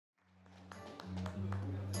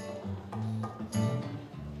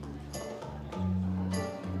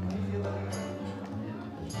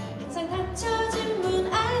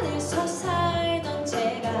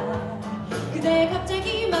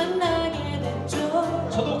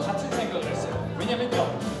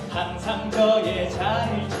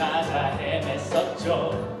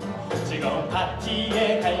즐거운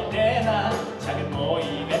파티에 갈 때나 작은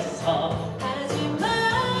모임에서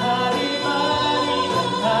하지만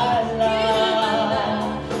이는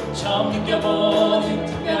달라 처음 느껴보는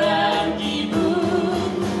특별한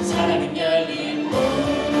기분 사랑은 열린 문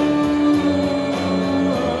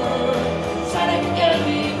사랑은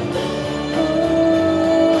열린 문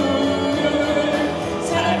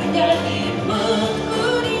사랑은 열린 문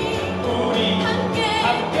우리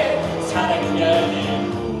함께 사랑은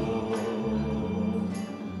열린 문.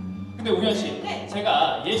 근데 우현씨, 네.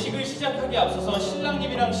 제가 예식을 시작하기에 앞서서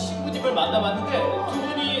신랑님이랑 신부님을 만나봤는데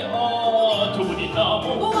두 분이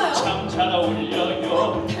너무 뭐가요? 참 잘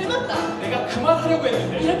어울려요. 닮았다. 내가 그만하려고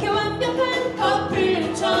했는데 이렇게 완벽한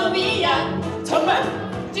커플은 처음이야. 정말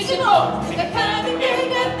찌질고 생각하는 게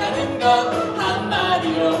같다는 건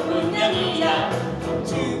한마디로 운명이야.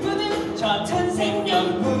 두 분은 저 천생